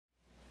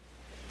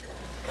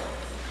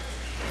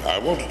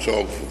want to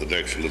talk for the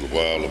next little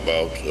while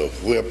about a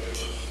whip,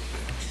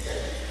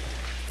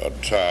 a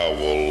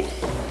towel,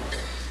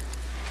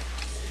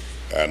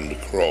 and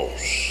a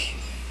cross.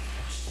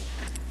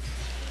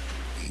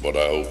 What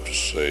I hope to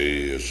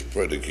say is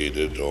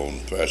predicated on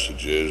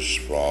passages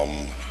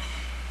from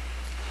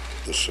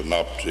the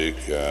Synoptic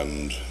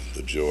and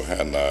the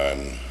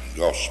Johannine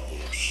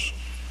Gospels.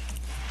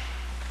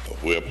 A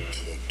whip,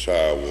 a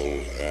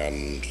towel,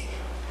 and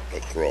a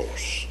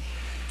cross.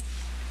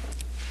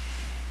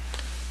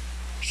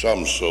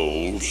 Some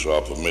souls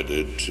are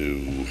permitted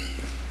to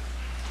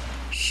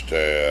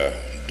stare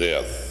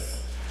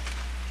death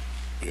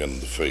in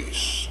the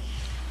face.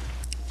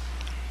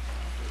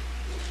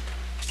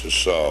 To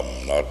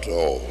some, not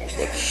all,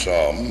 but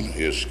some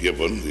is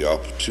given the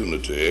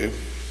opportunity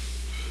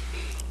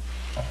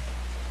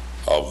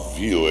of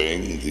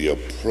viewing the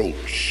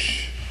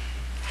approach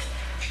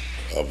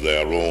of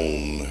their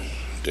own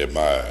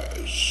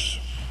demise.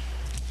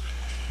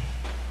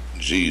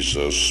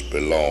 Jesus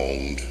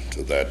belonged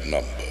to that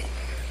number.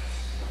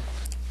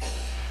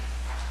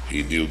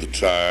 He knew the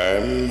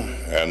time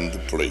and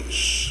the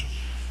place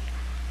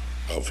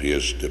of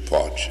his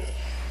departure.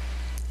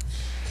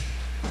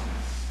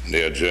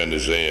 Near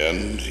journey's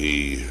end,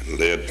 he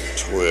led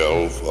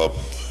 12 up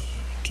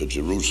to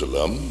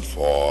Jerusalem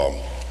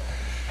for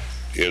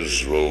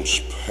Israel's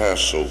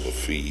Passover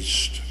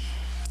feast,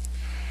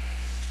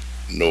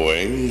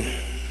 knowing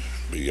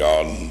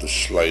beyond the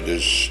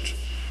slightest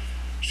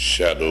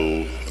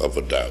shadow of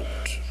a doubt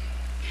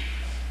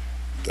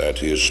that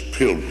his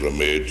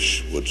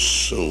pilgrimage would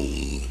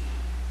soon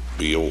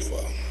be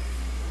over.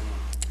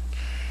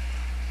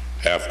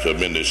 After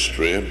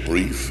ministry,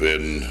 brief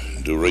in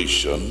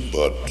duration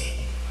but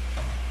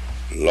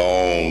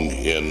long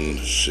in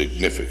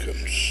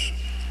significance,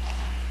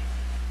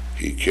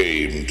 he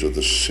came to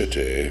the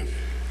city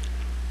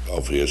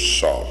of his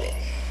sorrow.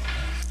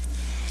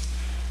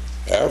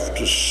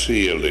 After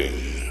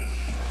sailing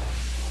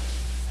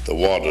the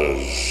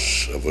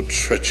waters of a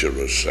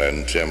treacherous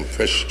and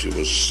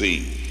tempestuous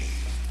sea,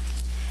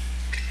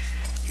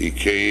 he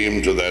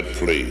came to that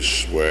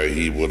place where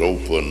he would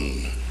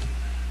open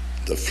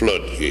the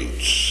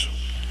floodgates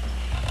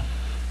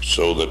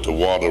so that the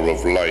water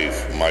of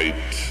life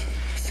might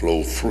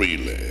flow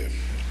freely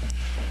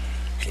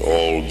to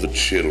all the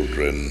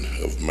children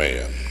of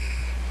man.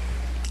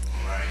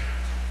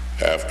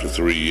 After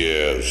 3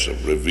 years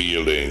of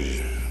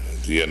revealing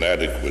the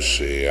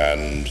inadequacy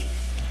and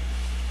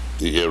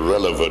the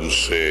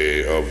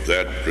irrelevancy of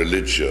that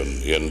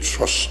religion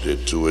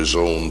entrusted to his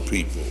own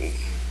people,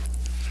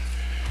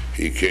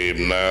 he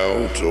came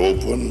now to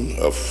open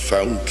a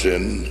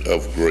fountain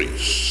of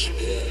grace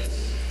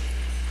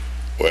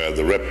where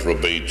the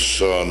reprobate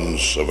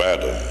sons of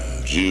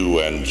Adam, Jew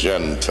and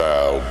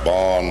Gentile,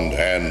 bond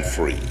and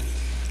free,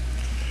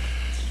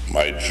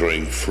 might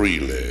drink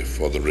freely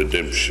for the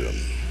redemption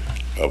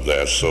of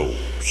their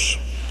souls.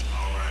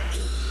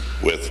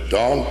 With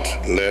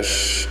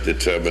dauntless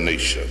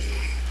determination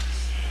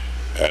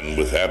and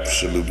with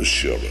absolute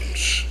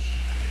assurance,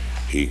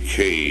 he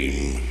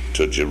came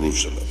to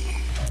Jerusalem.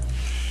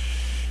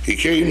 He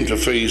came to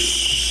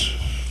face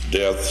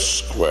death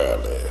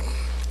squarely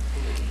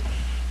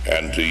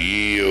and to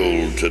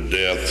yield to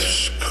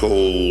death's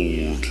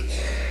cold,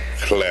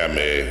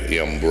 clammy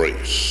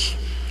embrace.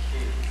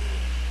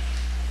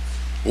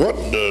 What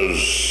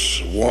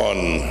does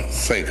one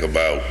think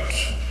about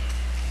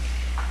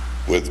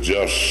with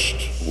just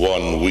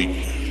 1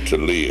 week to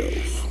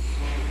live,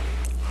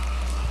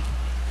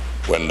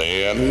 when the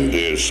end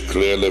is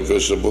clearly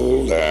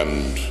visible,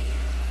 and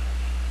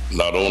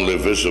not only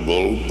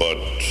visible but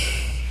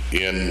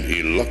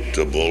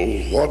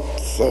ineluctable? What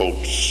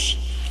thoughts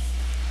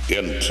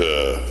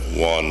enter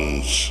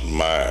one's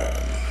mind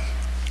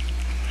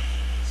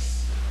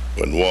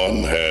when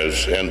one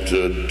has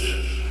entered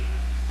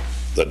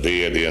the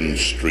dead-end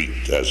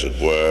street, as it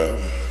were,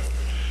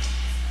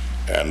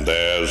 and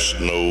there's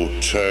no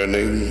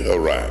turning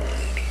around?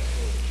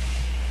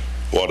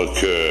 What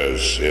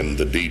occurs in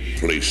the deep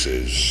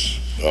places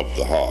of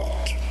the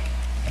heart?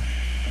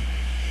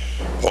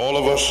 All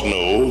of us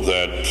know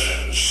that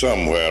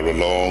somewhere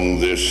along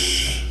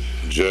this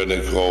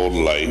journey called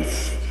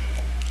life,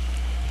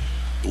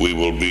 we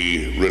will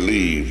be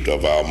relieved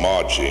of our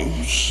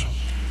marchings.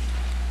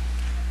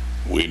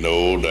 We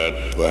know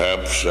that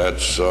perhaps at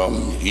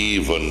some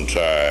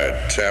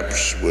eventide,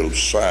 taps will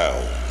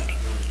sound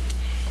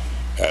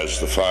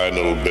as the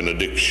final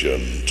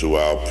benediction to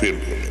our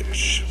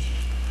pilgrimage.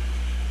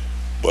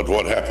 But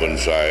what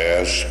happens, I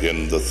ask,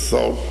 in the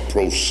thought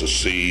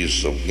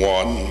processes of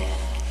one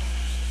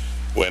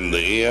when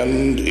the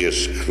end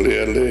is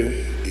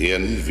clearly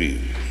in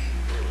view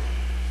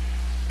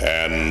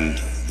and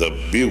the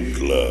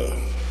bugler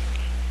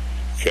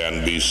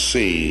can be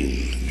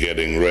seen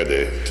getting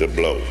ready to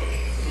blow?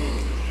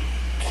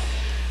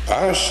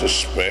 I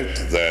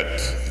suspect that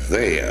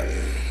then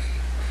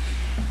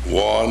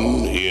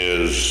one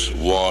is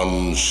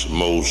one's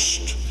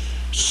most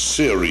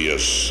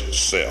serious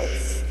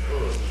self.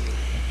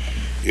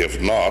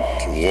 If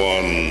not,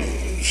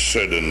 one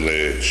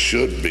certainly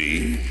should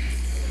be.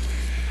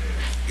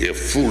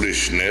 If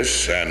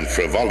foolishness and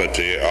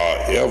frivolity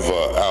are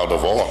ever out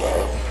of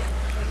order,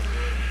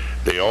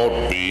 they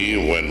ought be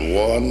when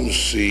one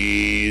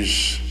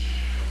sees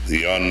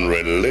the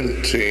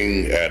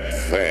unrelenting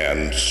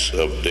advance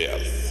of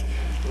death.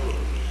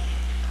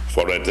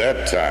 For at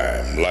that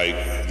time,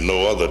 like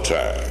no other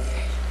time,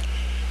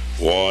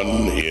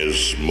 one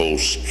is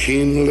most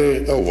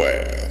keenly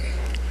aware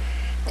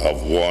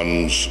of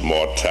one's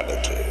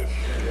mortality.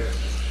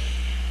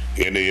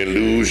 Any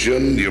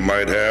illusion you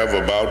might have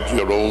about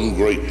your own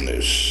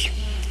greatness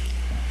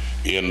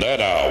in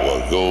that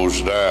hour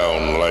goes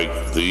down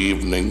like the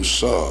evening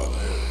sun.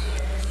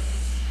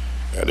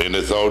 And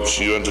any thoughts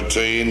you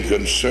entertain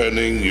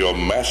concerning your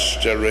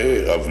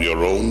mastery of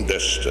your own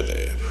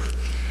destiny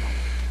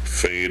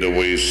fade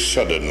away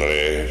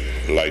suddenly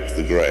like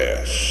the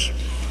grass.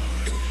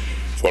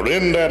 For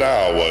in that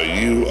hour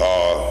you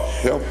are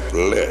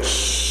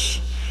helpless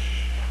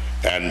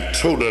and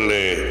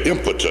totally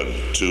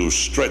impotent to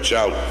stretch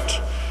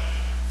out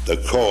the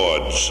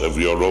cords of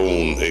your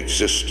own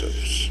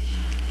existence.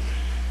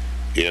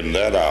 In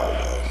that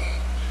hour,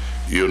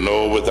 you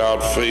know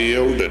without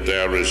fail that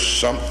there is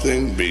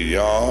something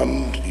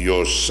beyond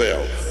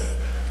yourself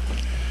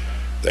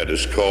that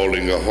is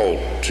calling a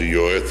halt to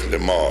your earthly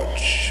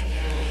march.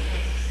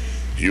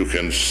 You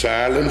can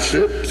silence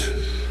it,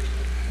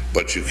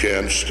 but you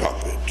can't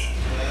stop it.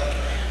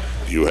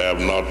 You have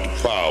not the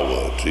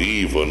power to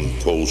even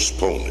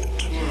postpone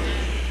it.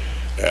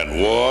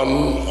 And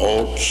one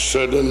ought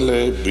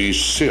certainly be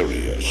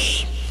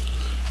serious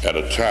at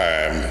a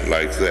time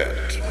like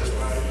that.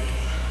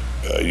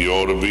 You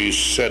ought to be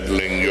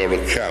settling your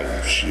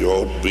accounts. You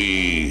ought to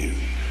be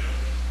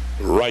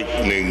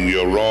rightening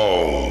your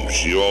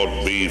wrongs. You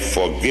ought to be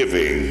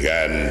forgiving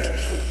and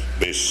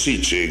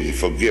beseeching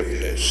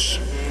forgiveness.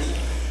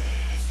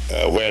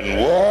 When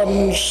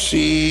one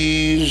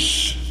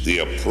sees the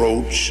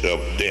approach of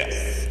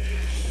death,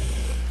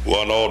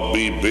 one ought to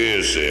be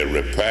busy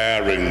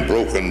repairing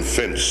broken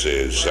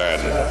fences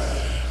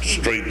and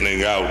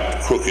straightening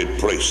out crooked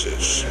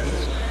places.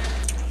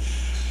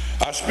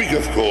 I speak,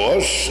 of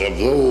course, of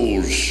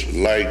those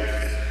like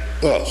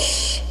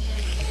us,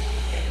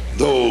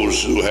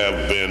 those who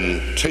have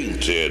been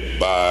tainted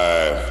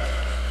by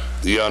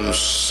the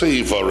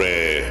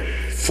unsavory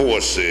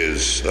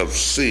forces of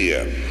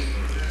sin,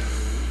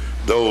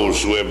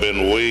 those who have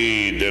been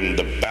weighed in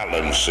the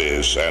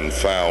balances and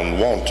found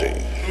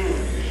wanting,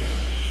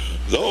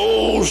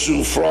 those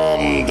who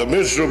from the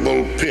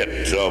miserable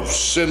pit of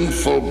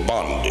sinful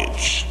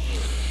bondage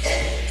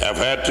have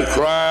had to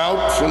cry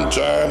out from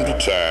time to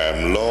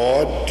time,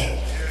 Lord,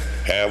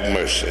 have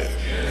mercy.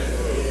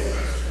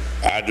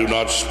 I do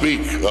not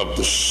speak of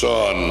the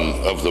Son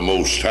of the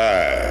Most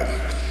High,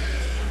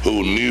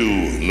 who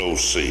knew no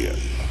sin.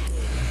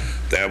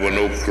 There were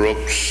no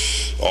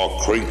crooks or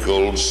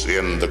crinkles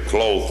in the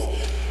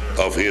cloth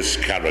of his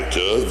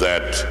character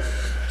that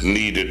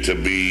needed to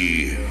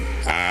be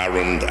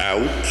ironed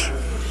out.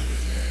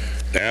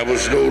 There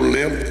was no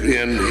limp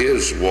in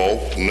his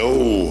walk,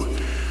 no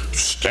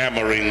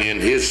stammering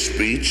in his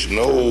speech,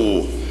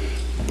 no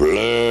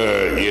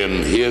blur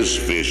in his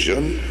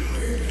vision.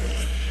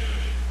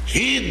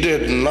 He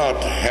did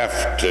not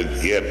have to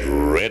get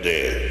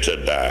ready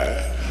to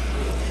die,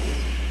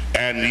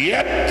 and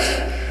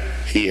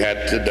yet he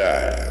had to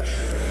die.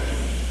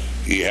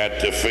 He had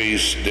to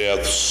face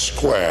death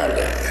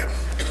squarely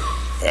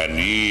and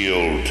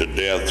yield to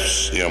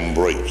death's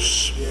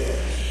embrace.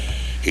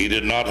 He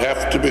did not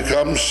have to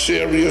become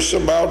serious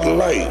about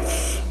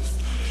life.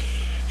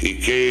 He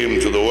came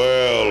to the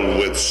world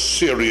with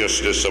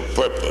seriousness of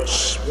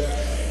purpose.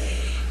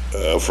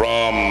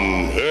 From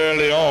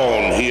early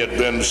on, he had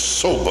been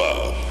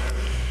sober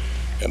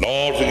and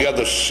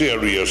altogether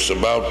serious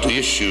about the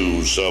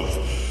issues of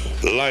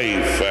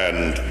life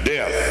and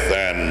death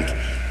and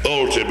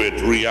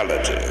ultimate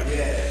reality.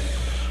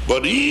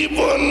 But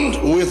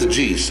even with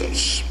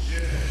Jesus,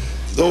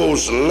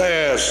 those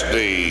last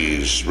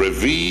days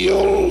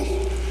reveal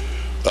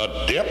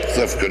a depth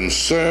of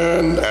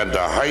concern and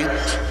a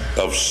height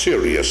of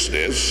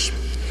seriousness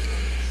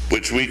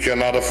which we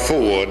cannot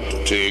afford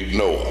to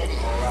ignore.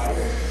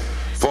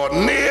 For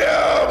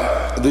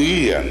near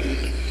the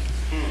end,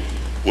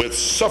 with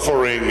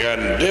suffering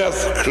and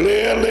death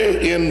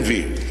clearly in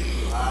view,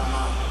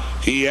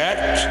 he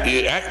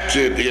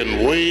acted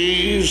in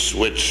ways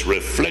which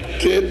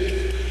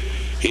reflected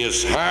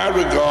his high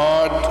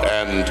regard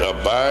and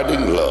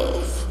abiding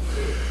love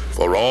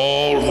for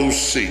all who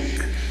seek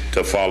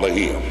to follow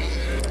him.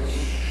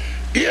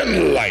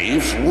 In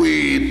life,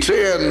 we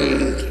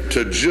tend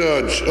to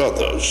judge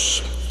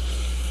others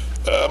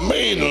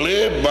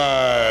mainly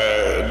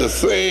by the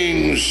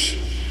things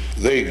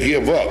they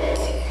give up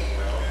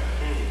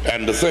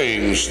and the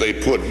things they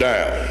put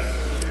down.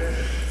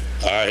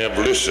 I have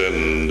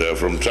listened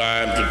from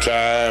time to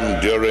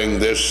time during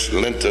this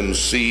Lenten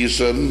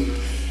season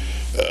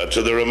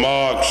to the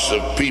remarks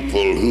of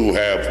people who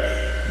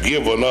have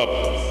given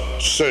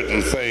up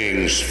certain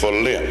things for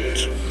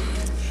Lent.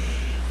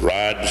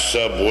 Right ride the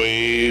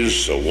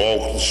subways or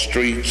walk the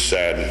streets,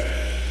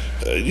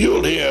 and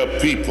you'll hear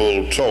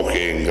people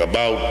talking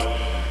about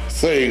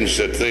things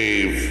that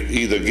they've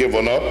either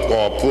given up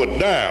or put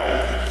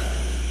down.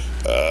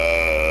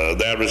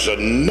 There is a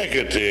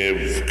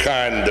negative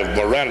kind of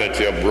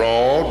morality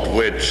abroad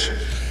which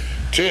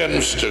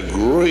tends to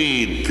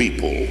grade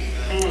people,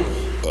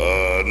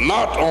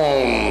 not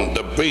on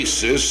the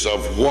basis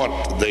of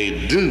what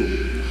they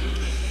do,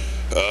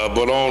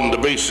 but on the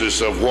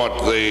basis of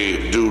what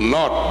they do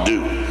not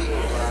do.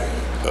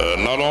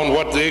 Not on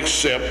what they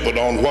accept, but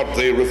on what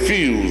they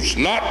refuse.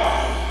 Not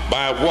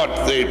by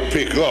what they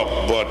pick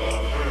up, but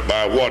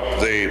by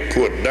what they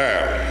put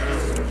down.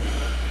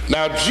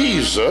 Now,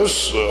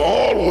 Jesus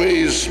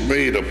always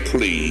made a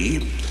plea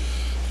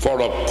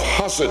for a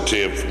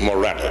positive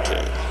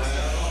morality,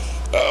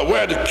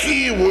 where the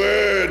key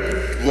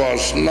word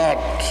was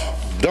not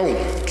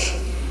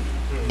don't,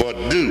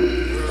 but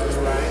do.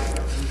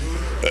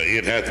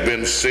 It hath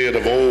been said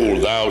of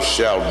old, thou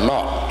shalt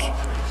not,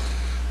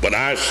 but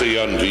I say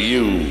unto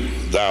you,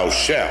 thou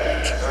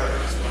shalt.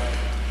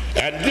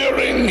 And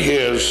during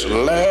his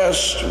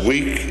last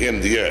week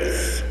in the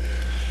earth,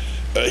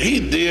 he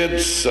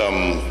did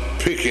some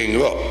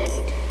picking up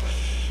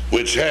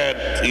which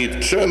had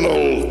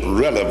eternal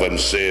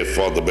relevancy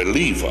for the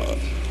believer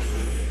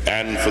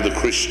and for the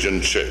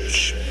Christian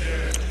church.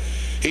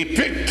 He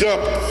picked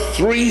up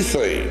three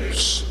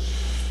things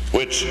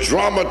which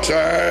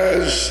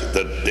dramatize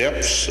the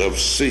depths of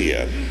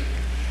sin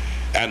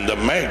and the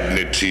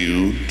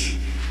magnitude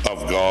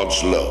of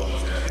God's love.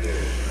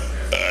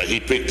 He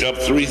picked up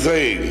three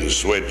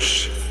things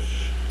which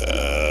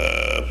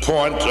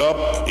point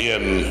up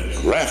in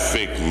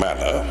graphic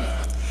manner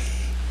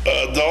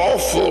the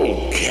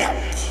awful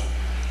gap,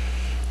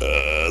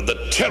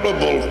 the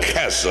terrible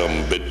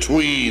chasm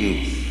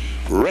between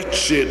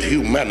wretched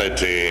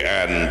humanity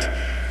and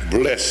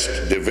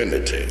blessed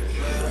divinity.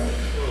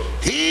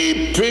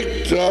 He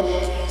picked up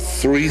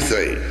three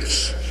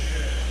things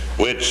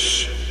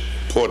which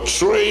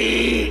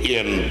portray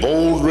in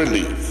bold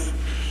relief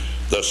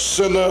the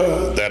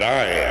sinner that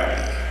I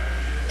am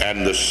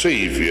and the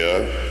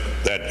Savior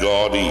that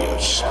God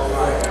is.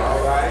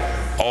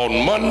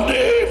 On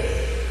Monday,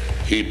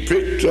 he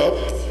picked up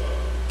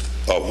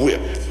a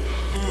whip.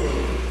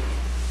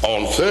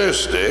 On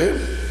Thursday,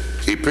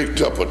 he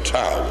picked up a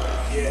towel.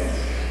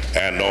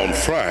 And on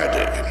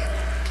Friday,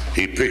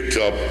 he picked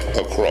up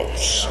a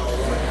cross.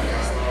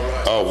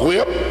 A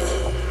whip,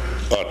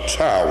 a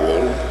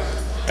towel,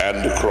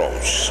 and a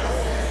cross.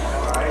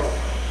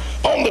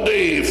 On the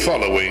day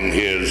following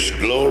his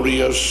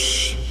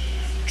glorious,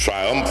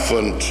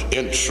 triumphant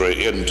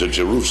entry into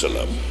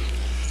Jerusalem,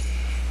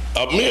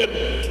 amid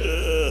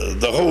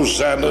the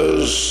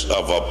hosannas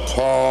of a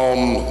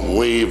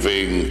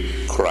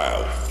palm-waving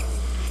crowd,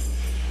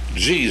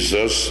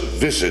 Jesus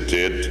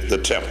visited the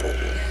temple.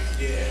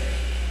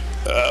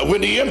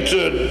 When he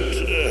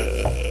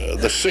entered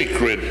the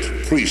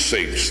sacred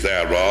precincts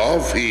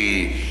thereof,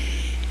 he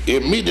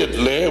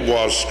immediately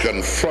was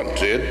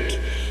confronted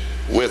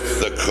with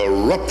the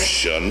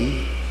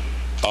corruption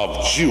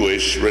of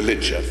Jewish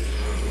religion.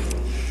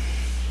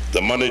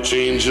 The money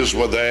changers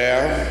were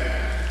there.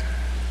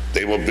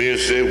 They were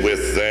busy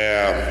with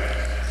their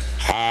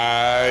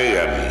high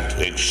and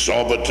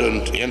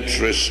exorbitant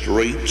interest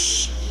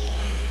rates.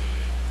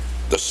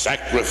 The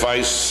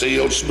sacrifice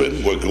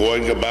salesmen were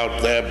going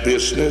about their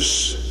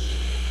business,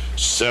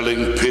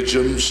 selling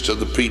pigeons to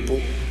the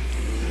people.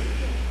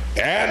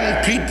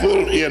 And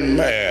people in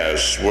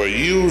mass were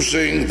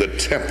using the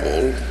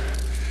temple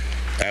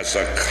as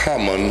a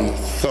common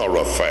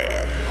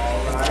thoroughfare.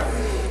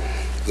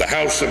 The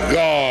house of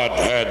God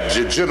had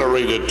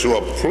degenerated to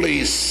a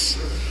place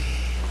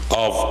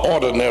of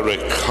ordinary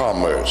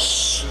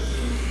commerce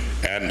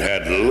and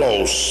had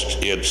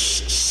lost its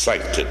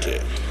sanctity.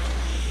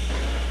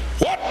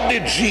 What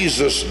did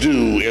Jesus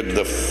do in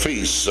the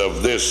face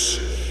of this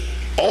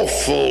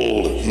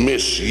awful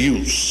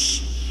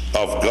misuse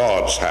of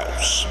God's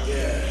house?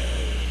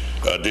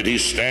 Did he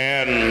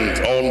stand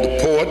on the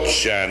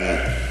porch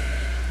and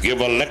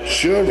give a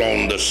lecture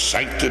on the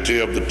sanctity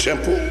of the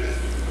temple?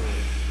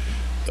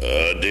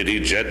 Did he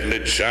gently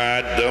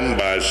chide them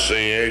by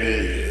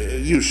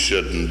saying, you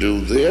shouldn't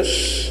do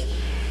this,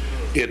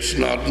 it's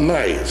not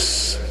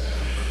nice?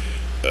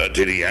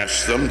 Did he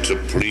ask them to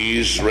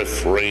please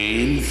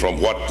refrain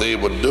from what they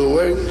were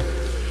doing?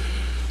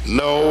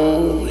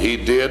 No, he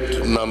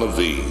did none of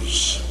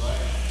these.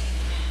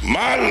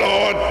 My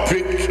Lord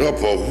picked up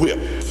a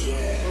whip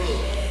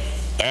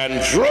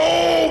and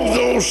drove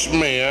those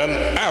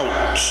men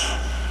out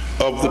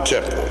of the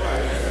temple.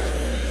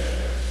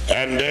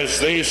 And as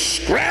they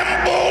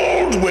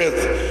scrambled with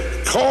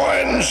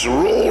coins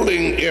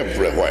rolling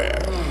everywhere,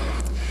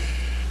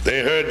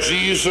 they heard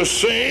Jesus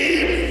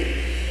say,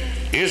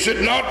 is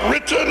it not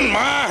written,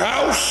 my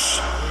house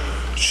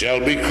shall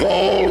be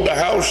called the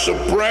house of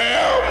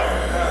prayer?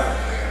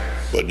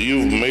 But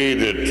you've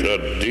made it a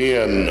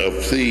den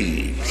of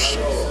thieves.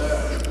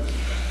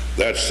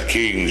 That's the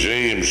King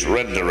James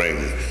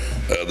rendering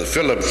The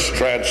Phillips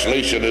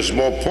translation is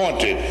more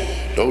pointed.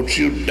 Don't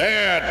you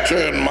dare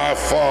turn my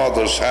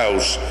Father's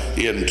house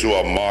into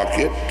a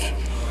market.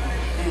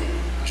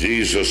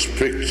 Jesus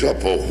picked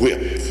up a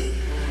whip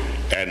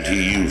and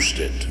he used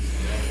it.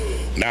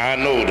 Now I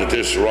know that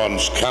this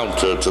runs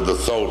counter to the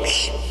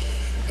thoughts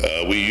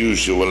we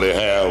usually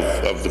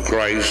have of the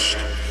Christ.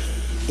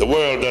 The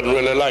world doesn't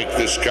really like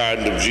this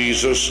kind of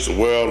Jesus. The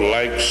world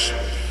likes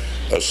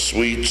a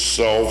sweet,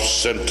 soft,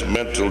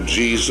 sentimental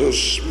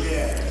Jesus.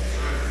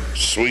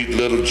 Sweet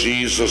little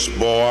Jesus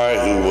boy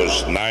who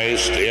was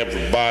nice to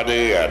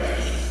everybody and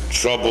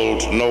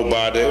troubled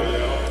nobody.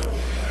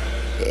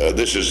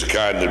 This is the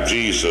kind of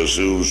Jesus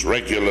who's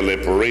regularly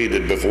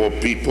paraded before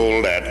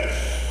people at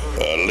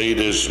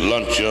ladies'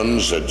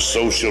 luncheons and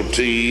social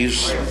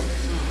teas.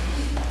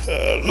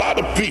 A lot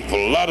of people,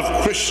 a lot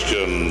of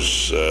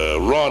Christians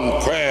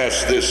run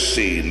past this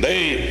scene.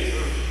 They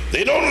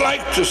don't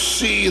like to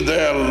see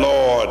their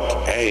Lord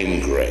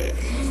angry.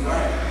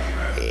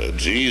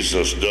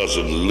 Jesus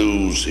doesn't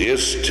lose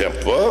his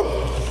temper.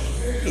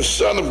 The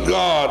Son of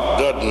God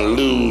doesn't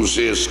lose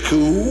his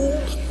cool.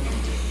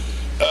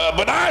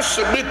 But I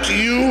submit to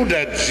you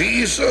that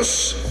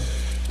Jesus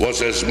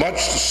was as much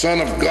the Son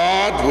of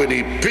God when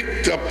he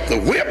picked up the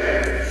whip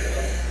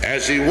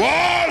as he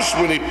was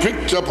when he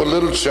picked up a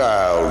little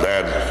child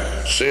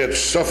and said,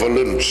 "Suffer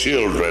little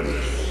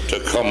children to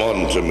come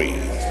unto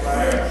me."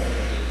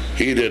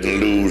 He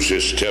didn't lose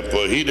his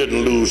temper. He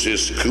didn't lose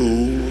his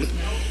cool.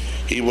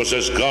 He was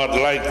as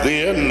godlike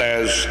then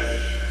as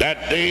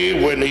that day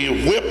when he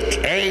whipped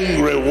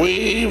angry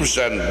waves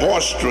and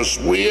boisterous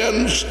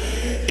winds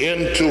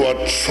into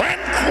a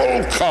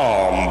tranquil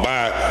calm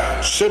by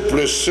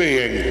simply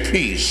saying,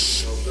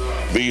 "Peace,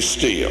 be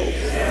still."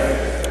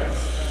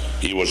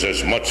 He was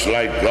as much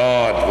like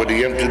God when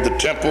he emptied the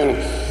temple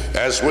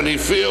as when he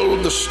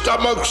filled the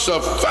stomachs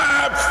of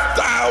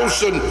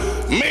 5,000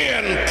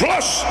 men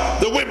plus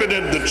the women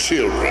and the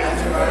children.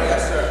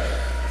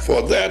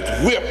 For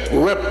that whip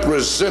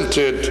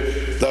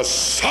represented the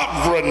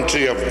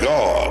sovereignty of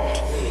God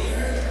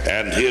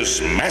and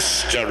his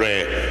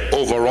mastery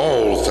over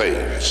all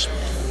things.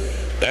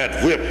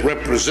 That whip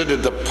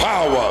represented the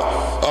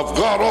power of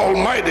God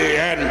Almighty,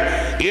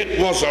 and it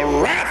was a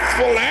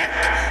wrathful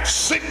act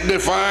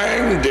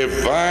signifying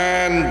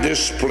divine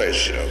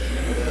displeasure.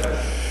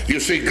 You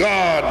see,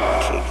 God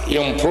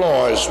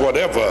employs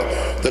whatever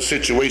the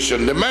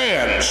situation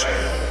demands.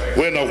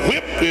 When a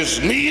whip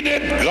is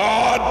needed,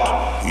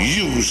 God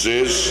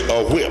uses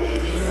a whip.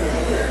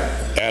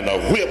 And a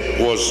whip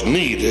was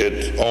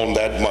needed on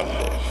that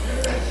Monday.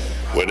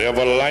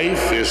 Whenever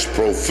life is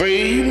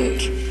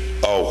profaned,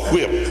 a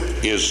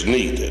whip is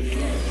needed.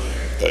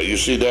 You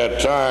see, there are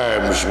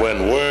times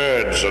when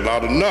words are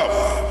not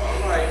enough.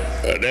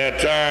 There are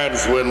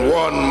times when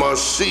one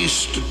must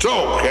cease to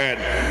talk and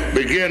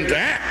begin to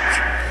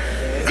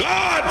act.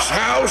 God's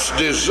house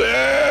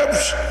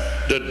deserves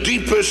the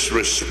deepest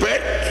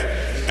respect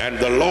and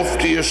the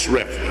loftiest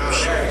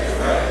reverence.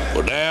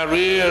 But there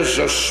is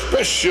a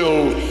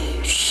special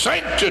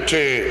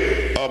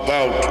sanctity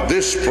about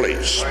this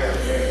place.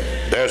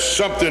 There's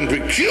something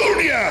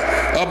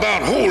peculiar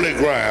about holy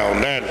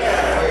ground, and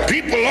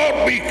people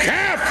ought to be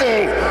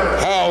careful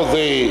how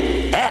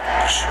they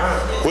act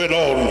when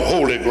on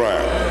holy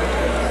ground.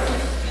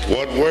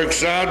 What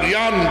works out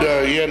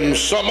yonder in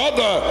some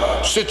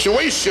other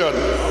situation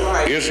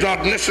is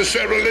not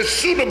necessarily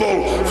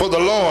suitable for the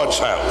Lord's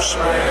house.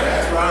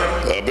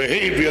 A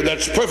behavior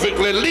that's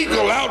perfectly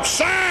legal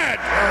outside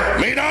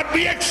may not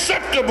be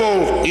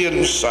acceptable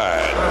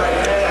inside.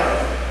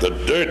 The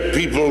dirt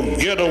people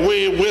get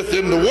away with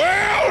in the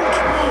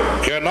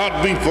world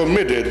cannot be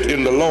permitted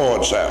in the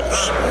Lord's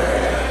house.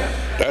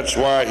 That's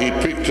why he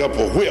picked up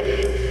a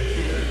whip,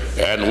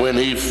 and when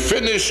he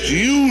finished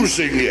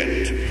using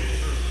it,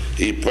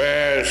 he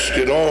passed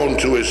it on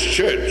to his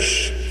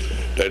church,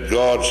 that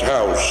God's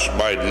house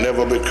might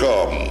never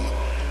become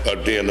a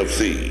den of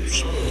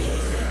thieves.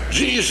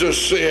 Jesus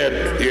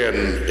said,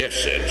 in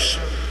essence,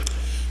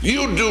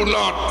 you do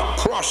not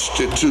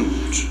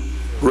prostitute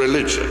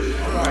religion.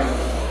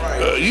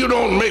 You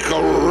don't make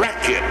a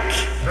racket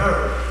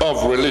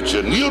of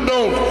religion. You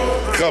don't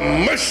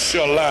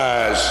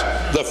commercialize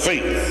the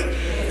faith.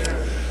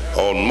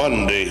 On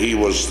Monday, he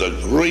was the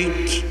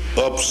great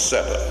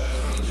upsetter.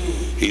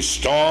 He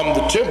stormed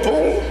the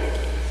temple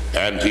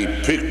and he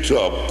picked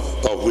up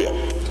a whip.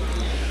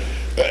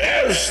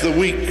 As the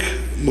week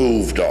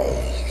moved on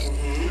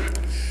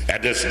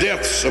and as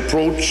death's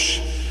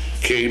approach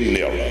came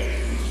nearer,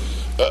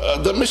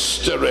 the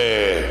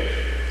mystery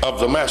of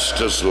the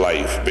Master's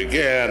life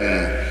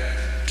began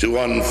to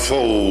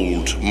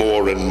unfold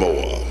more and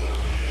more.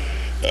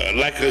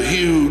 Like a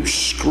huge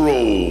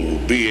scroll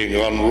being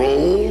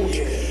unrolled,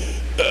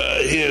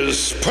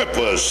 his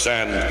purpose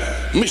and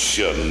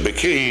mission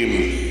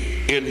became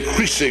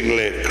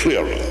increasingly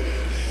clearer.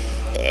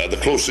 The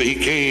closer he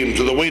came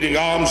to the waiting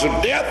arms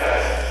of death,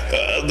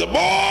 the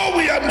more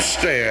we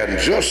understand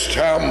just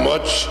how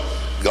much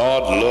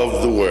God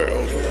loved the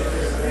world.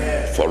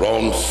 For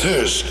on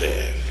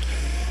Thursday,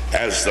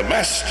 as the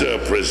Master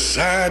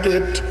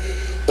presided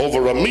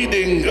over a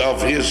meeting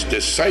of his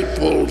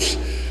disciples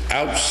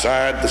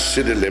outside the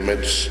city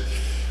limits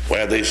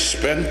where they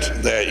spent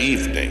their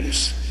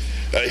evenings.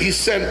 He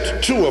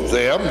sent two of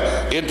them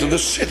into the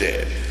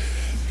city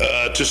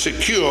to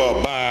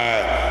secure by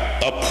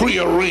a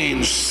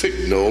prearranged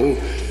signal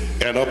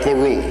an upper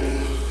room.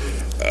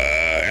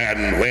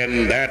 And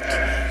when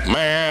that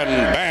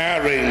man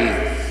bearing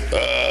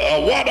a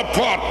water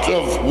pot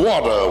of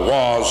water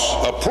was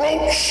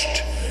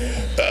approached,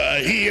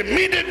 he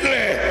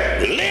immediately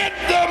led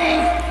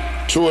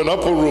them to an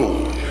upper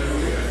room.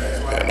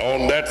 And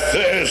on that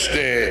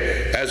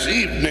Thursday, as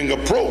evening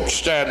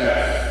approached and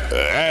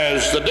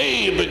as the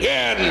day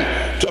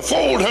began to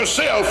fold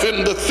herself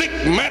in the thick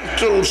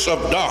mantles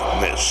of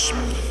darkness,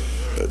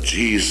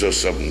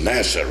 Jesus of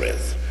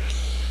Nazareth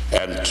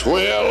and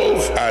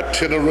 12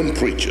 itinerant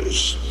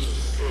preachers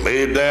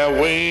made their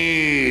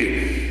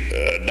way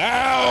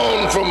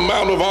down from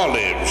Mount of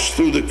Olives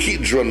through the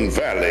Kidron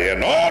Valley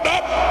and on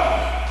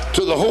up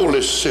to the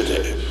holy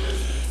city.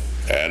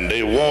 And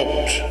they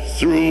walked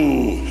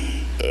through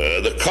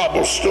the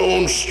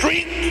cobblestone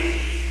street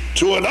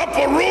to an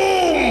upper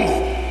room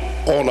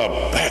on a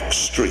back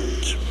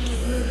street.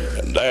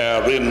 And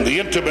there in the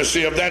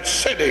intimacy of that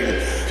setting,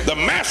 the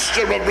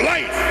Master of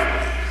Life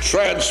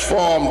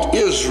transformed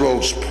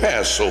Israel's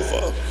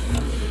Passover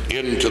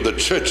into the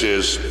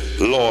church's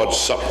Lord's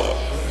Supper.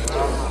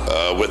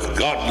 With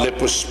godly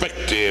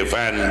perspective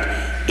and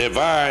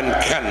divine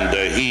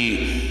candor,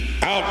 he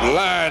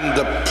outlined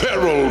the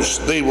perils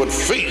they would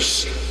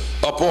face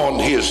upon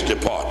his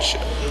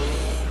departure.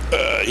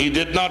 He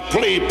did not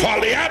play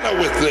Pollyanna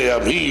with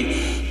them.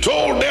 He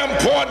told them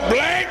point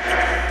blank,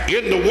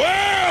 in the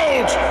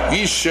world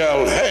ye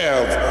shall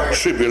have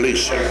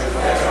tribulation.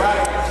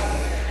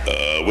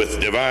 With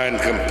divine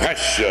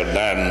compassion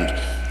and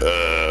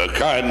a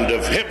kind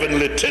of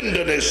heavenly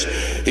tenderness,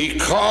 he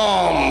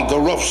calmed the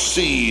rough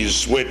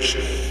seas which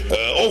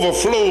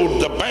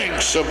overflowed the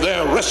banks of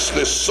their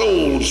restless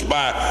souls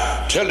by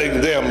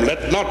telling them,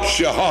 let not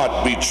your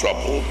heart be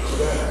troubled.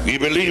 Ye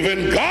believe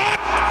in God,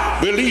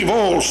 believe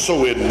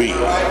also in me.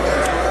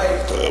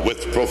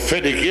 With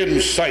prophetic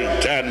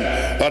insight and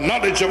a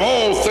knowledge of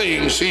all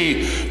things,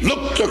 he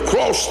looked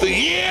across the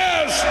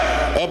years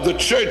of the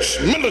church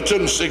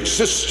militant's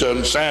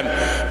existence and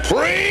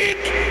prayed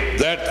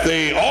that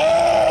they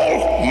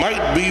all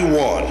might be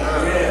one.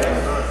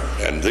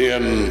 And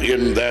then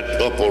in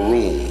that upper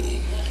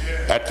room,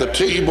 at the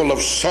table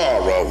of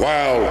sorrow,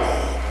 while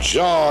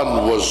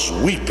John was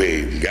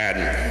weeping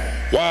and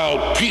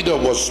while Peter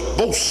was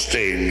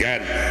boasting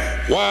and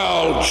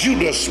while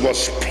Judas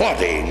was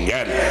plotting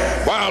and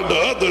while the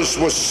others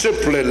were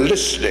simply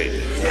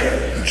listening,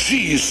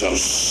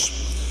 Jesus,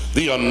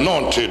 the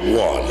anointed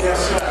one,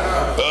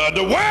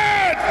 the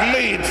Word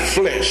made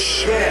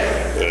flesh,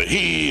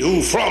 he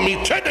who from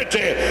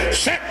eternity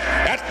sat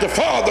at the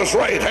Father's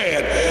right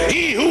hand,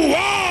 he who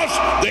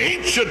was the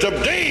Ancient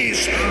of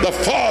Days, the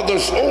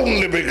Father's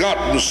only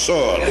begotten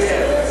Son,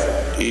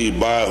 he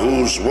by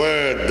whose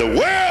word the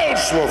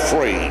worlds were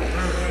framed,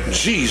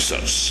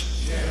 Jesus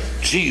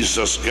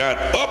got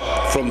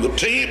up from the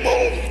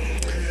table,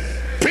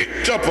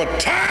 picked up a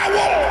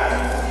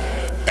towel,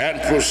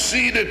 and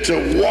proceeded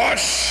to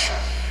wash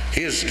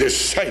his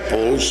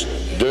disciples'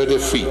 dirty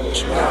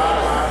feet.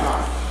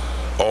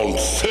 On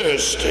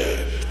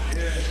Thursday,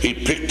 he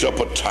picked up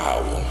a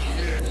towel.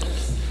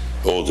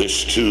 Oh,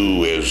 this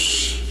too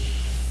is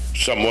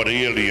somewhat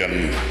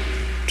alien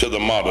to the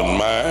modern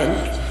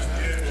mind.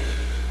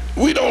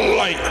 We don't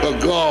like a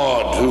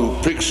God who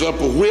picks up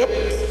a whip,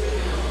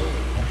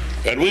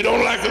 and we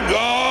don't like a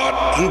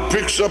God who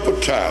picks up a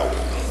towel.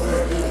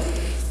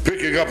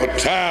 Picking up a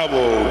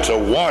towel to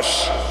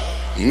wash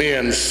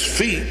men's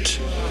feet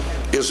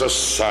is a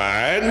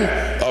sign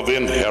of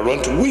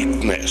inherent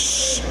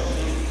weakness.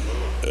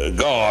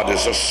 God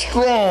is a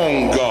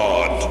strong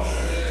God.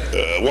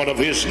 One of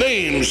his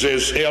names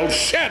is El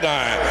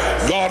Shaddai,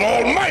 God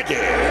Almighty.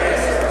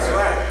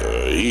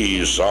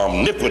 He's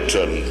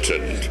omnipotent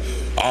and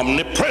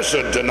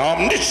omnipresent and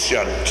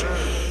omniscient.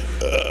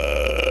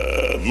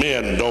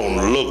 Men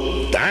don't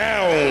look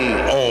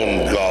down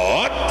on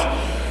God.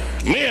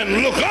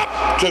 Men look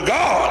up to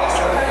God.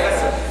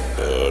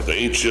 The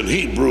ancient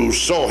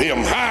Hebrews saw him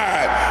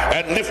high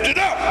and lifted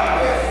up.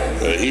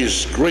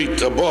 He's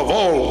great above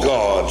all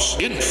gods,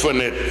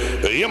 infinite,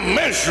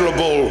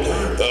 immeasurable,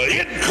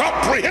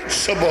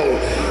 incomprehensible.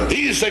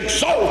 He's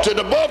exalted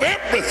above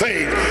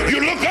everything.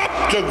 You look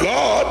up to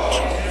God.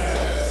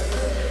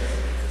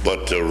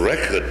 But the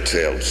record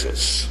tells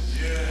us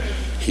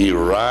he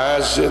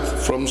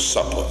riseth from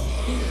supper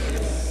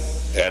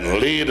and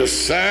laid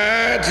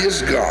aside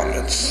his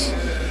garments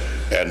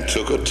and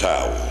took a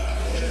towel.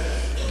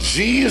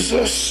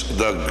 Jesus,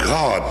 the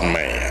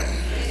God-man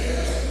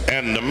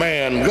and the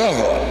man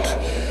God,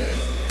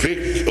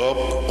 picked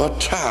up a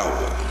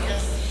towel.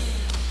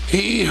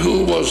 He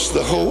who was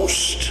the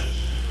host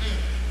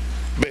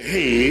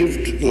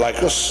behaved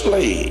like a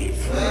slave.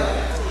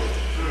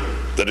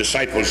 The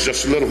disciples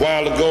just a little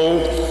while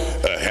ago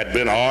had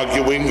been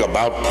arguing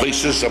about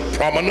places of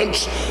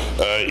prominence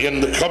in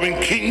the coming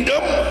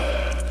kingdom.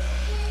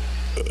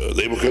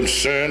 They were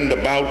concerned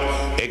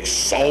about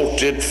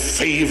exalted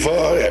favor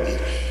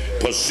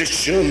and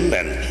position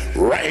and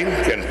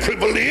rank and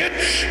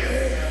privilege.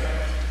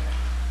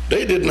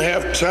 They didn't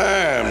have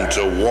time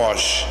to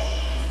wash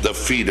the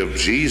feet of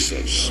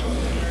Jesus.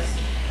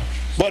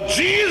 But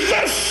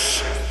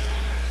Jesus,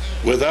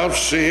 without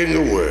saying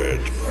a word,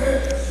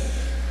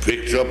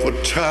 picked up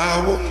a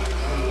towel,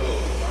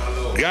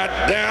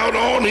 got down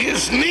on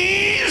his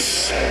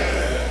knees,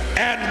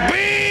 and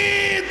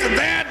bathed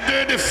their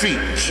dirty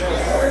feet.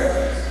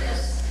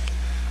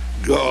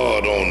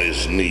 God on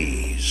his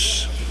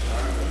knees.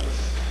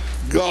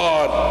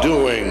 God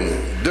doing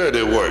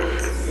dirty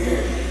work.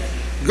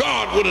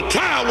 God with a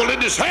towel in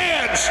his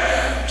hands,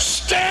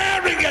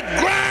 staring at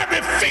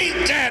grimy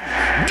feet and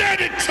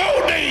dirty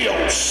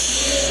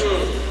toenails.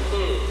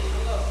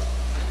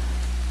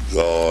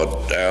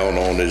 God down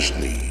on his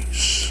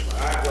knees,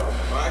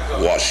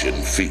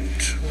 washing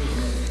feet.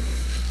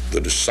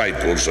 The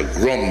disciples are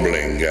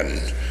grumbling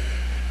and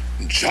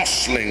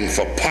jostling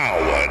for power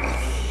and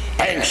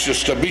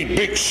anxious to be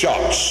big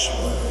shots,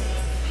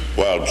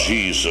 while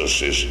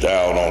Jesus is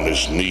down on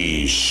his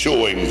knees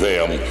showing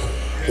them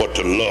what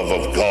the love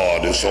of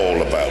God is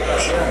all about.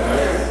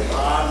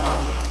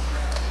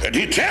 And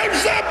he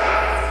tells them,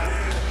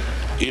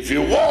 if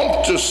you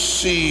want to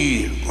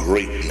see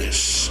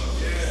greatness,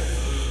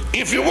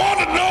 if you want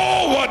to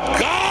know what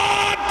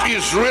God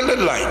is really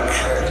like,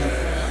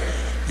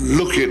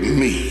 look at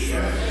me.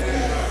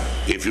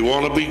 If you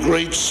want to be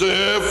great,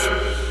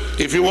 serve.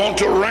 If you want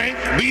to rank,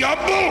 be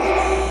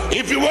humble.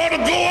 If you want to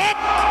go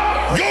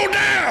up, go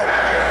down.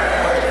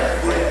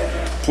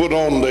 Put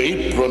on the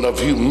apron of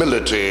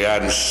humility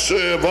and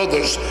serve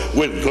others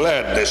with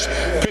gladness.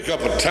 Pick up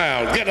a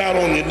towel, get out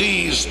on your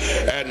knees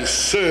and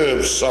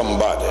serve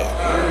somebody.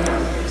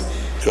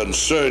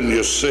 Concern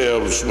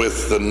yourselves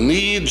with the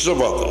needs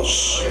of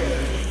others.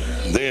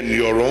 Then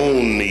your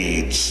own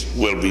needs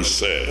will be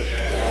served.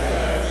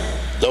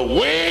 The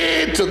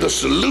way to the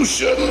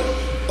solution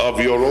of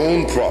your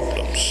own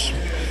problems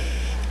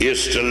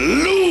is to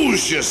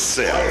lose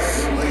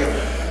yourself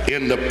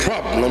in the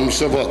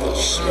problems of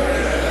others.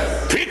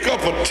 Pick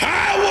up a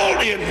towel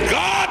in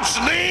God's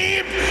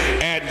name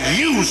and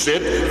use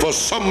it for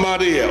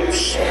somebody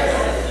else.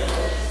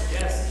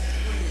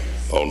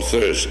 On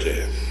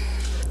Thursday,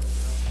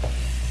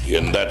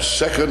 in that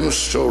second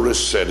story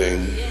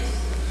setting,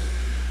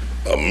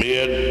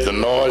 amid the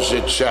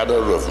noisy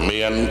chatter of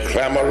men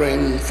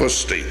clamoring for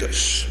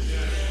status,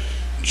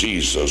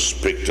 Jesus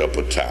picked up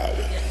a towel.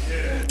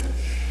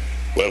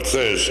 Well,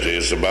 Thursday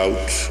is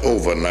about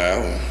over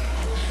now.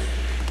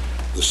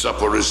 The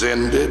supper is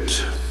ended.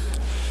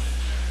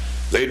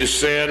 They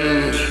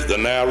descend the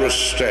narrow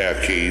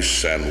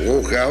staircase and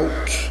walk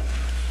out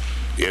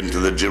into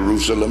the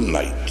Jerusalem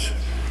night.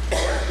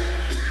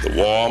 The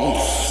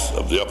warmth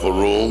of the upper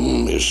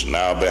room is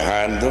now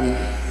behind them.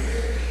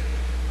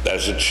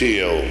 There's a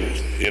chill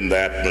in the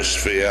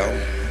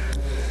atmosphere.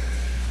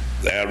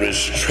 There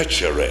is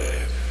treachery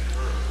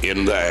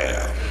in the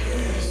air.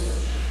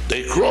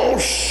 They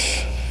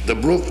cross the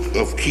brook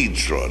of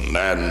Kidron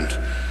and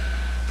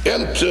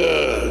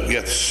enter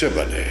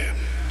Gethsemane,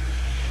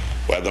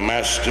 where the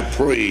Master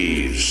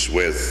prays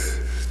with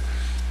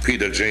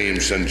Peter,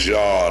 James, and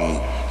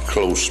John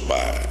close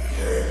by.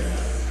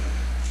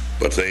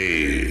 But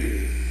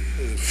they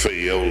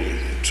fail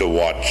to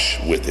watch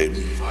with him.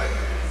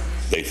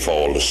 They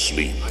fall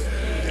asleep.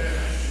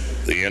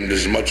 The end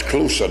is much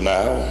closer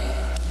now.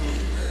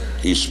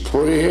 He's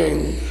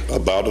praying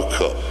about a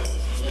cup.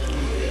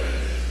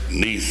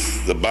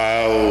 'Neath the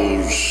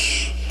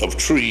boughs of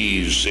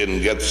trees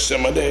in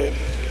Gethsemane,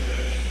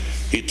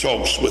 he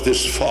talks with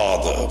his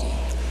Father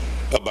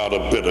about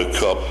a bitter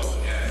cup.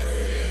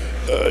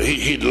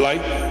 He'd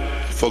like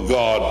for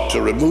God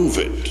to remove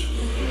it.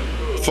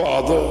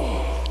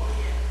 Father,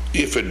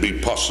 if it be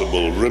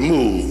possible,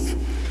 remove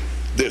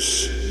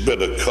this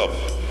bitter cup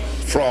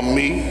from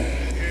me.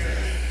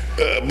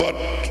 But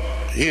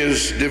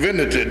his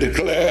divinity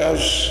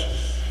declares,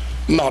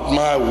 not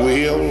my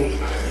will,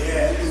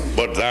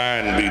 but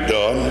thine be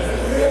done.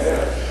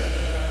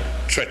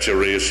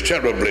 Treachery is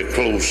terribly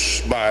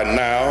close by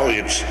now.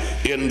 It's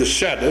in the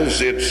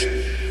shadows. It's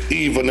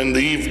even in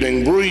the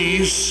evening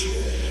breeze.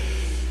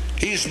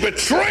 He's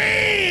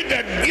betrayed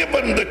and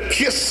given the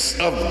kiss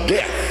of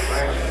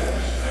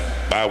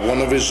death by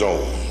one of his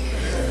own.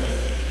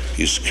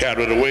 He's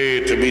carried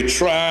away to be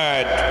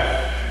tried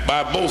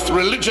by both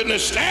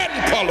religionists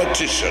and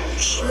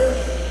politicians.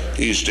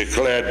 He's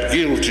declared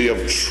guilty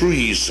of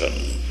treason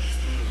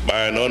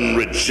by an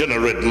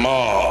unregenerate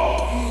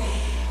mob.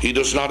 He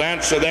does not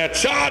answer their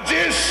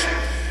charges,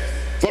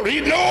 for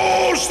he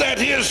knows that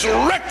his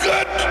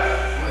record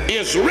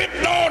is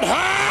written on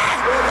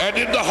high and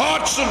in the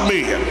hearts of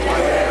men.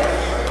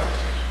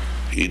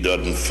 He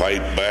doesn't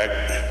fight back,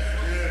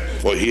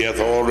 for he hath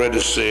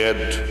already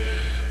said,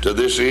 to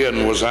this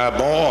end was I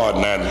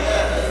born,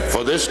 and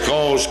for this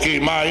cause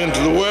came I into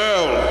the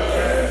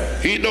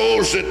world. He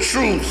knows the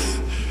truth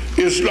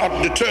is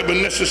not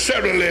determined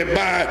necessarily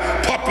by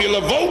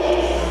popular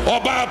vote or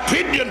by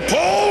opinion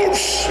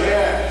polls.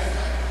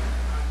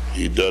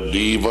 He doesn't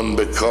even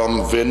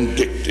become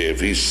vindictive.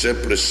 He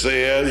simply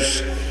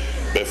says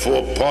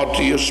before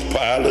Pontius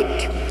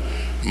Pilate,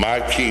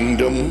 my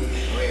kingdom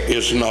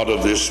is not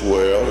of this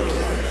world.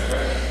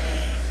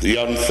 The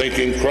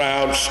unthinking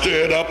crowd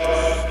stirred up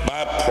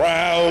by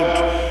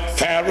proud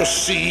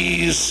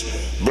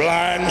Pharisees,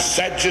 blind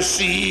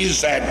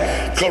Sadducees,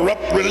 and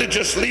corrupt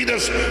religious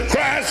leaders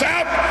cries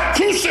out,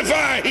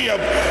 crucify him,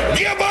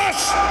 give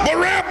us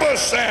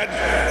Barabbas,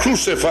 and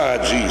crucify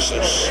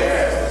Jesus.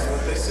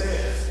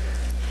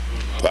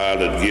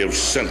 Pilate gives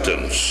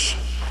sentence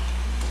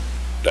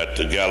that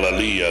the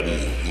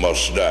Galilean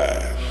must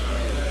die.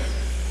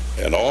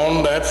 And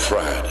on that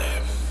Friday,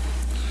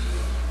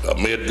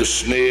 amid the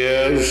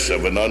sneers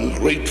of an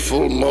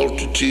ungrateful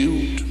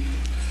multitude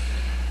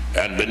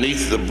and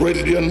beneath the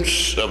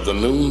brilliance of the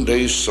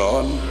noonday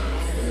sun,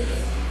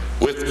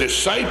 with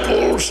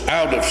disciples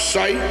out of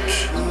sight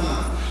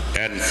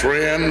and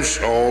friends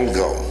all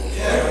gone,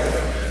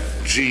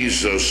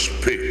 Jesus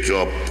picked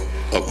up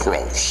a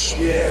cross.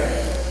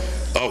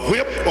 A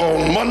whip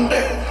on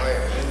Monday,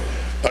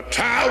 a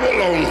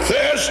towel on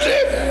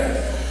Thursday,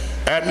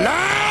 and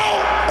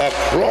now a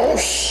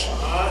cross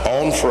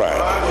on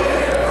Friday.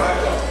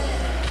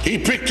 He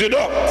picked it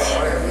up.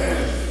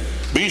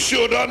 Be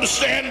sure to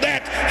understand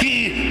that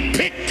he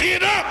picked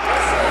it up.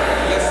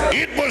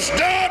 It was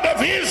done of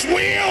his will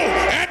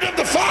and of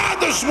the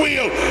Father's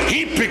will.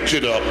 He picked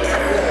it up.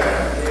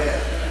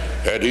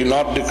 Had he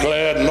not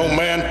declared, no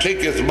man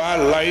taketh my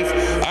life,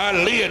 I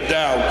lay it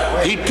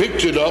down. He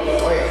picked it up.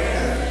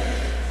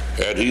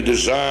 Had he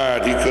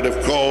desired, he could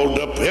have called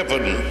up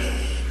heaven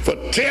for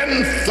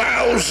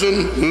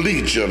 10,000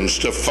 legions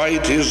to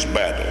fight his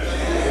battle.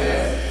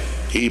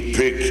 He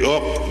picked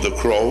up the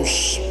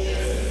cross.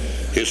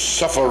 His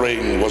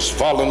suffering was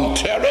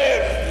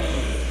voluntary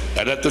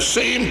and at the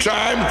same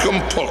time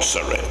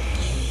compulsory.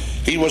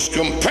 He was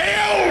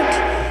compelled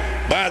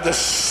by the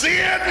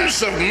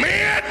sins of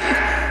men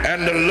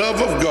and the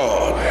love of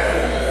God.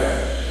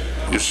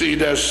 You see,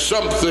 there's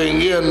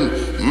something in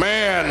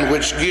man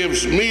which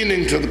gives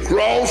meaning to the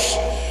cross,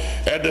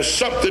 and there's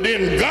something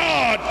in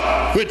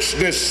God which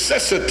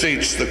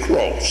necessitates the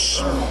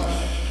cross.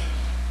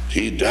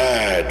 He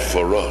died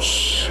for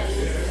us,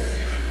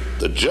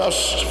 the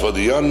just for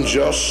the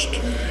unjust,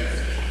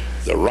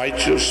 the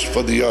righteous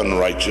for the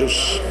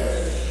unrighteous,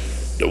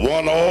 the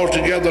one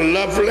altogether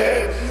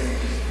lovely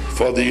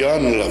for the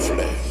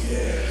unlovely.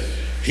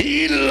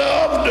 He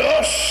loved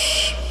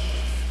us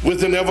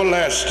with an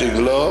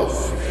everlasting love.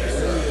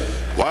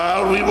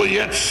 While we were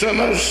yet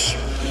sinners,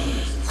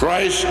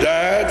 Christ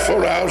died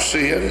for our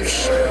sins.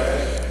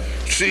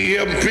 See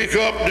him pick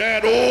up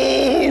that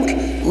old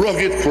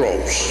rugged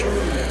cross.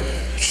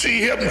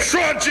 See him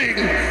trudging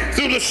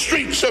through the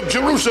streets of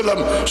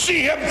Jerusalem.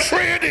 See him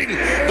treading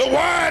the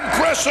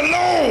winepress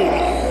alone.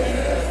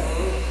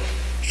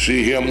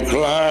 See him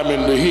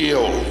climbing the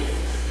hill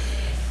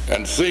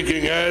and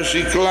thinking as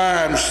he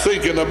climbs,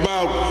 thinking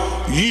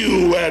about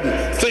you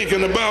and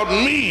thinking about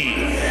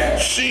me.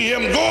 See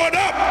him going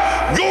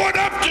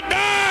up to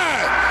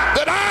die,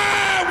 that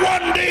I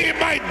one day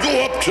might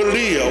go up to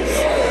live.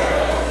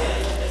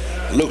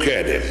 Look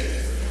at him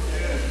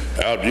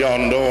out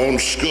yonder on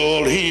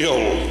Skull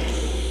Hill,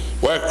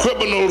 where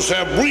criminals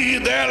have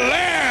breathed their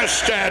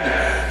last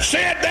and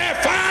said their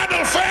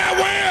final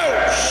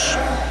farewells.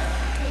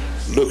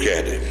 Look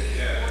at him,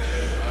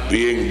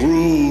 being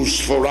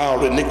bruised for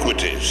our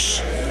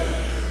iniquities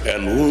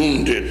and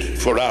wounded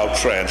for our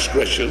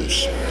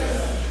transgressions.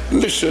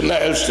 Listen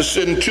as the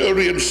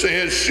centurion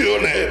says,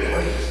 surely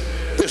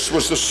this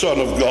was the Son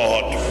of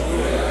God.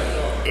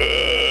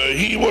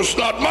 He was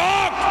not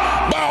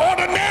marked by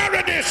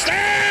ordinariness.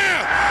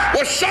 There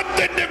was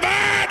something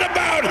divine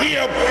about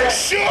him.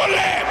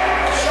 Surely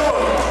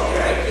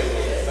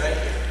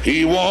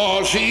he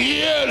was,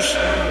 he is,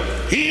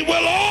 he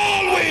will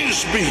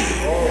always be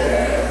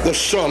the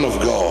Son of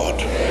God.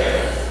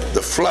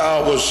 The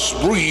flowers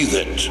breathe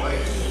it,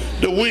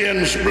 the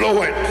winds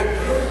blow it,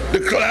 the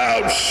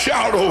clouds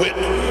shadow it.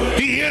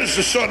 He is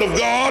the Son of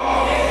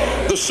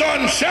God. The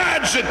sun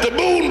shines it, the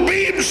moon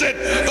beams it,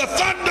 the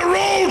thunder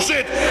rolls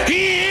it.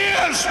 He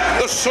is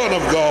the Son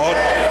of God.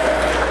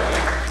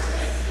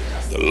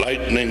 The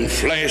lightning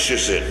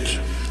flashes it,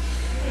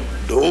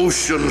 the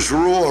oceans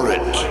roar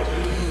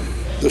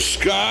it, the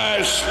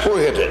skies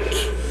spread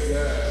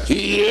it.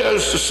 He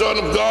is the Son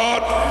of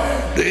God.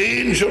 The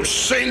angels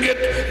sing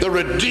it, the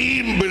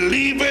redeemed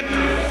believe it.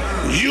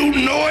 You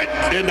know it,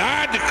 and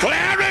I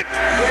declare it.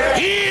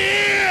 He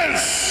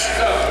is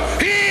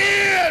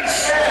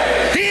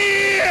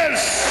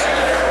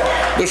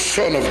the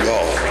Son of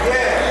God.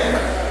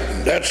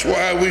 That's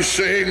why we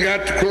sing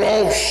at the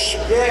cross,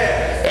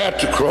 at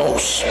the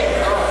cross,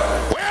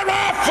 where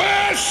I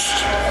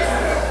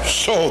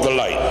first saw the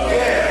light,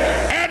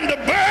 and the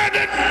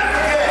burden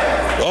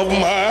of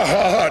my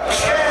heart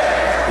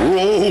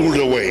rolled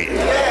away.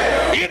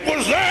 It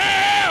was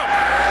there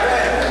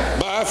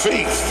by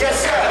faith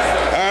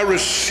I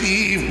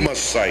received my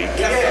sight,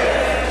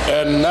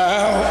 and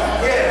now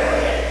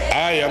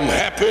I am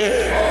happy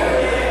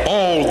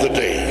all the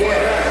day.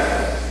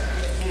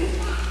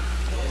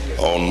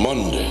 On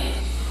Monday,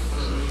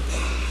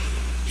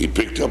 he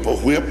picked up a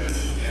whip,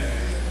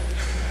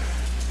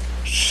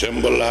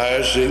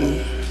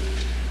 symbolizing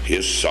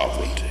his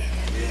sovereignty.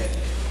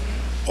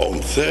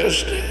 On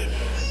Thursday,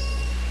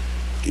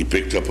 he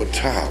picked up a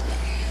towel,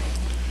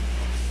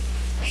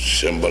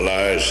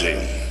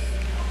 symbolizing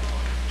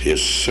his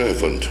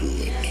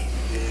servanthood.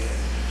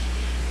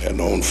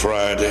 And on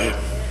Friday,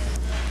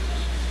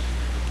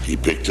 he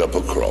picked up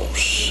a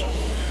cross,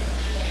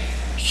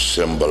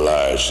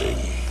 symbolizing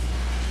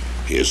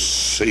his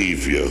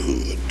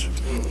saviorhood.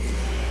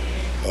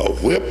 A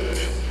whip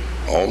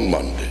on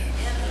Monday,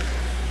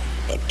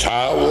 a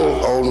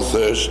towel on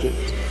Thursday,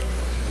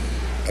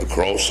 a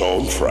cross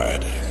on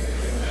Friday.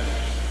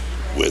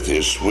 With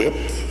his whip,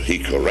 he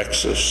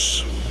corrects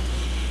us.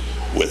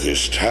 With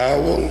his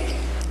towel,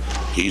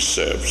 he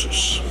serves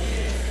us.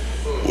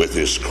 With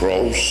his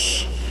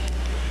cross,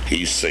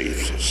 he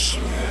saves us.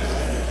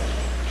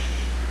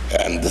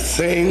 And the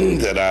thing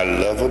that I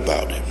love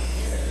about him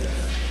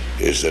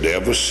is that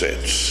ever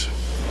since,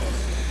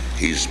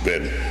 he's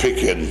been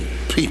picking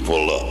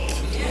people up.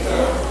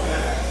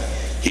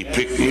 He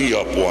picked me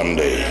up one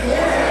day.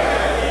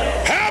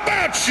 How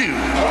about you?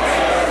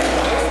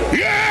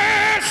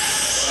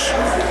 Yes!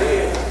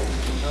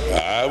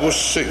 I was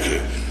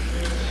sinking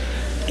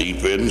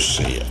deep in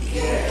sin,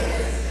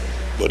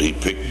 but he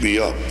picked me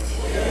up.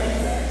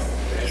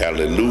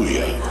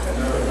 Hallelujah.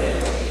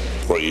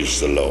 Praise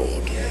the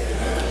Lord.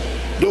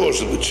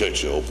 Doors of the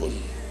church are open.